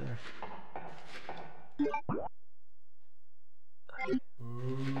zombies out there.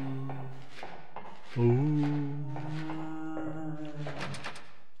 Ooh.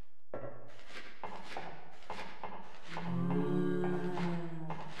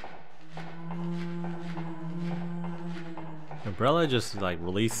 Umbrella just like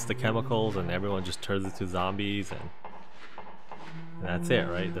releases the chemicals and everyone just turns into zombies and that's it,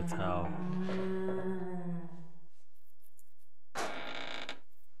 right? That's how.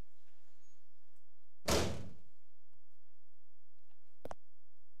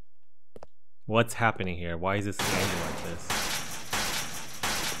 What's happening here? Why is this ending like this?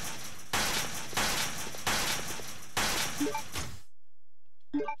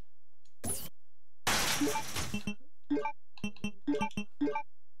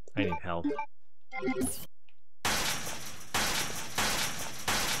 I need help.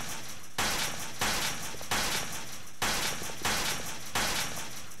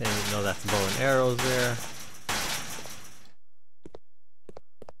 Didn't know that's bow and arrows there.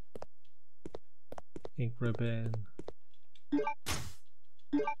 Ink ribbon.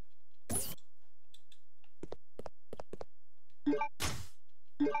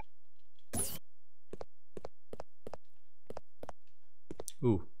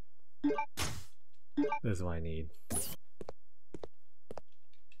 Ooh. This is what I need.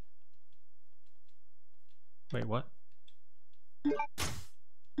 Wait, what?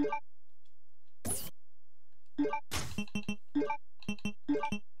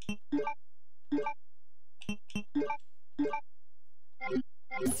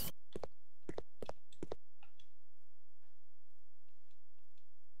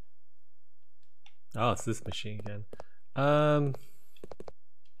 Oh, it's this machine again.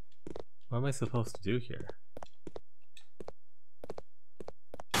 What am I supposed to do here?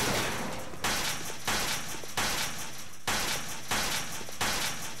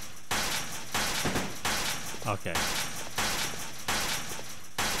 Okay.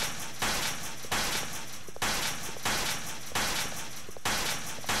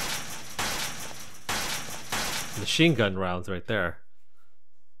 Machine gun rounds right there.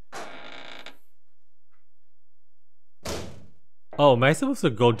 Oh, am I supposed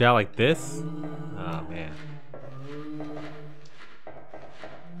to go down like this? Oh man.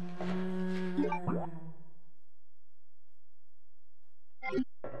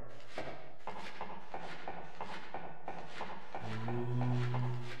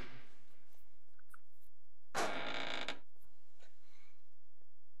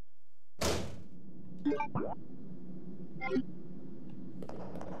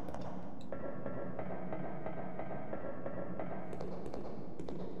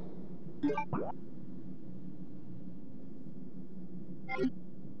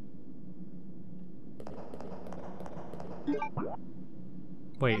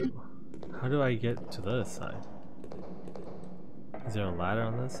 Wait, how do I get to the other side? Is there a ladder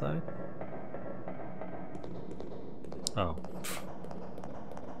on this side? Oh.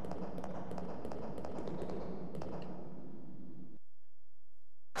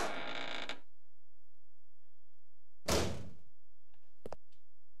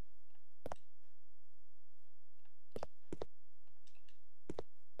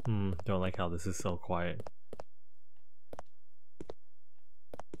 Don't like how this is so quiet.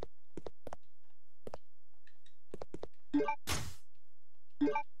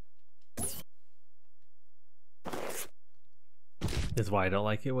 This is why I don't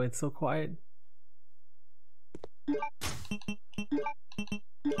like it when it's so quiet.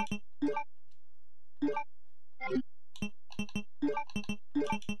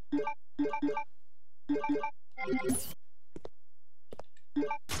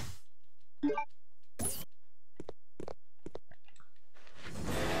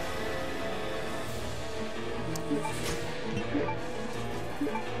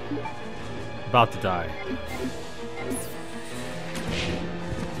 About to die.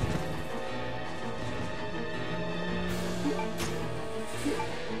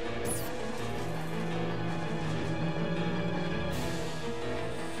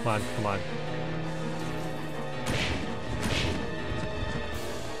 Come on, come on.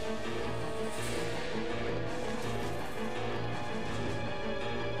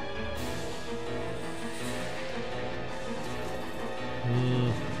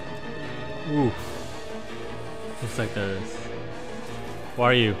 Ooh. Looks like there's... Who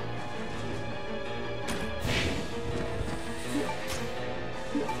are you?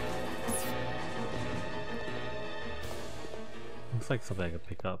 Looks like something I can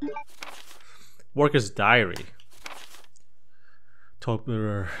pick up. Worker's Diary.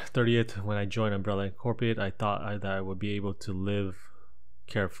 October 30th, when I joined Umbrella Incorporated, I thought that I would be able to live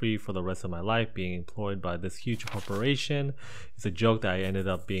carefree for the rest of my life, being employed by this huge corporation. It's a joke that I ended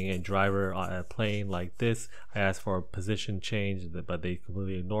up being a driver on a plane like this. I asked for a position change, but they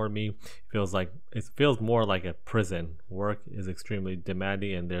completely ignored me. It feels more like a prison. Work is extremely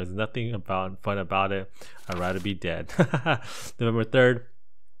demanding, and there's nothing fun about it. I'd rather be dead. November 3rd.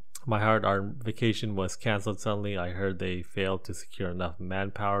 My hard-earned vacation was canceled suddenly. I heard they failed to secure enough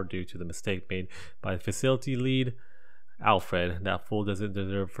manpower due to the mistake made by the facility lead, Alfred. That fool doesn't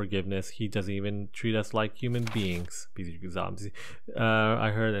deserve forgiveness. He doesn't even treat us like human beings. I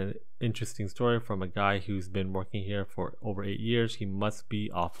heard an interesting story from a guy who's been working here for over 8 years. He must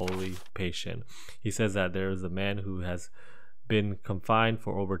be awfully patient. He says that there is a man who has been confined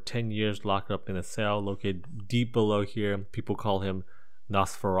for over 10 years, locked up in a cell located deep below here. People call him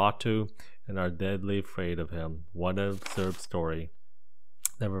Nosferatu and are deadly afraid of him. One absurd story.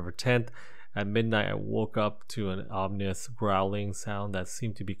 November 10th. At midnight, I woke up to an ominous growling sound that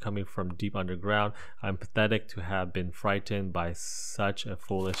seemed to be coming from deep underground. I'm pathetic to have been frightened by such a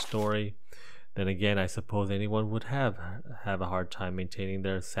foolish story. Then again, I suppose anyone would have a hard time maintaining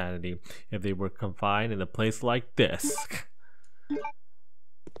their sanity if they were confined in a place like this.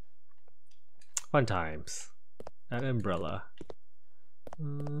 Fun times. An umbrella.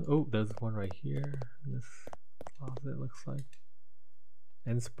 Oh, there's one right here. This closet looks like.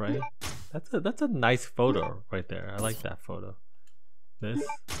 And spray. That's a nice photo right there. I like that photo. This.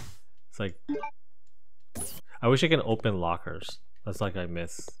 It's like. I wish I can open lockers. That's like I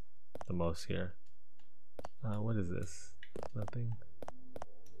miss the most here. What is this? Nothing.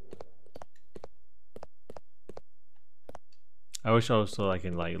 I wish also I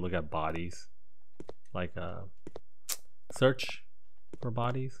can like look at bodies. Like search for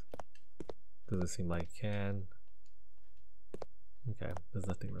bodies. Doesn't seem like I can. Okay, there's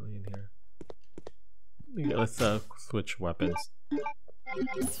nothing really in here. Yeah, let's switch weapons.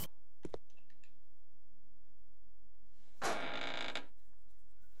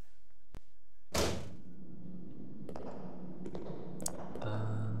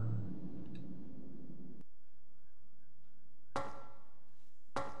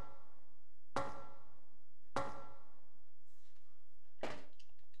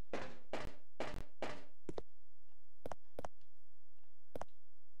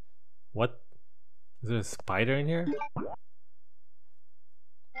 What? Is there a spider in here?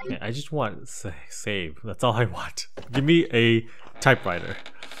 Yeah, I just want save. That's all I want. Give me a typewriter.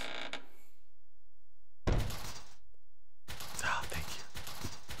 Oh, thank you.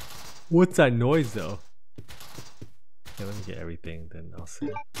 What's that noise though? Okay, let me get everything, then I'll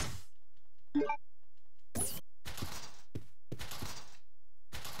save.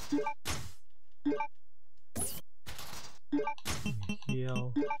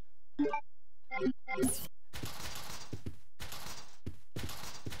 Heal.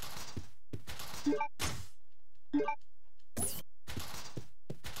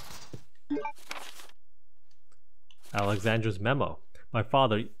 Alexandra's memo. My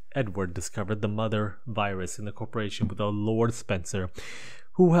father, Edward, discovered the mother virus in the corporation with a Lord Spencer,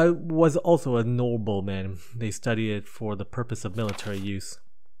 who was also a nobleman. They studied it for the purpose of military use.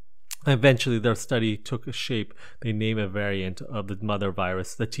 Eventually, their study took shape. They named a variant of the mother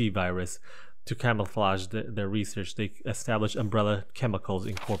virus, the T virus. To camouflage their research, they established Umbrella Chemicals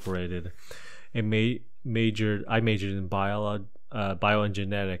Incorporated. I majored in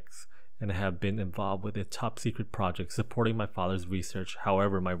bioengineering and have been involved with a top secret project supporting my father's research.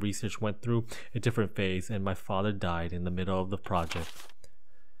 However, my research went through a different phase and my father died in the middle of the project.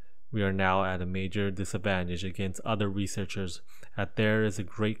 We are now at a major disadvantage against other researchers, as there is a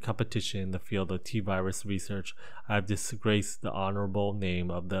great competition in the field of T-virus research. I have disgraced the honorable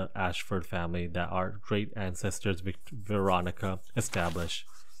name of the Ashford family that our great ancestors Veronica established.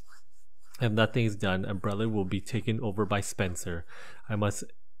 If nothing is done, Umbrella will be taken over by Spencer. I must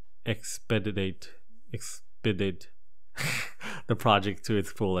expedite the project to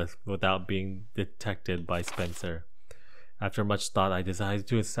its fullest without being detected by Spencer. After much thought, I decided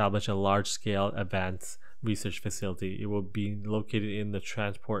to establish a large-scale advanced research facility. It will be located in the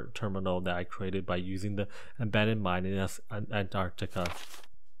transport terminal that I created by using the abandoned mine in Antarctica.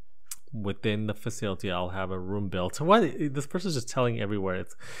 Within the facility, I'll have a room built. What? This person's just telling everywhere.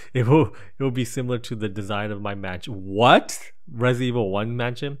 It will be similar to the design of my mansion. What? Resident Evil 1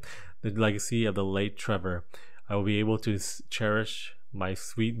 mansion? The legacy of the late Trevor. I will be able to cherish my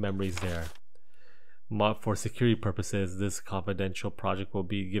sweet memories there. For security purposes, this confidential project will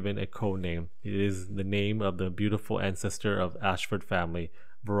be given a code name. It is the name of the beautiful ancestor of Ashford family,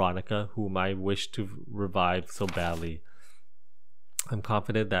 Veronica, whom I wish to revive so badly. I'm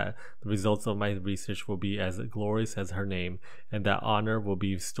confident that the results of my research will be as glorious as her name, and that honor will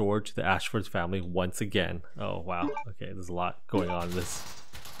be restored to the Ashford family once again. Oh, wow. Okay, there's a lot going on in this.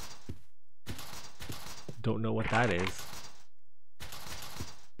 Don't know what that is.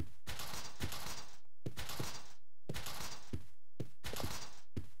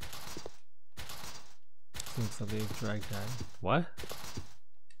 Seems something dragged down. What?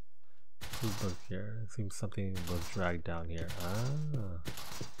 Book here. It seems something was dragged down here. Ah.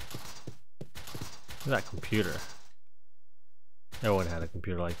 Look at that computer. Everyone had a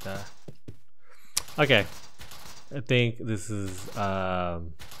computer like that. Okay. I think this is I'll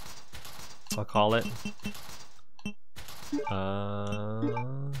call it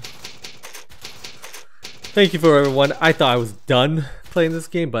thank you for everyone. I thought I was done playing this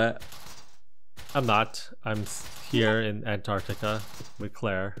game, but I'm not. I'm here in Antarctica with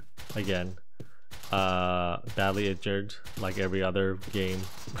Claire again. Badly injured, like every other game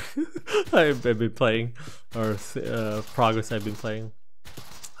I've been playing, or progress I've been playing.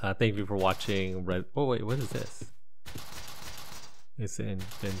 Thank you for watching. Oh wait, what is this? It's an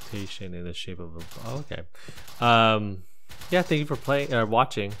indentation in the shape of a. Oh, okay. Yeah, thank you for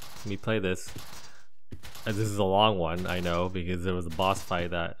watching me play this. This is a long one, I know, because there was a boss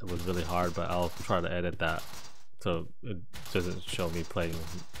fight that was really hard, but I'll try to edit that so it doesn't show me playing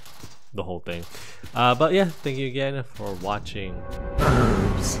the whole thing. But yeah, thank you again for watching.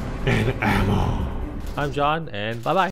 Herbs and ammo. I'm John, and bye bye.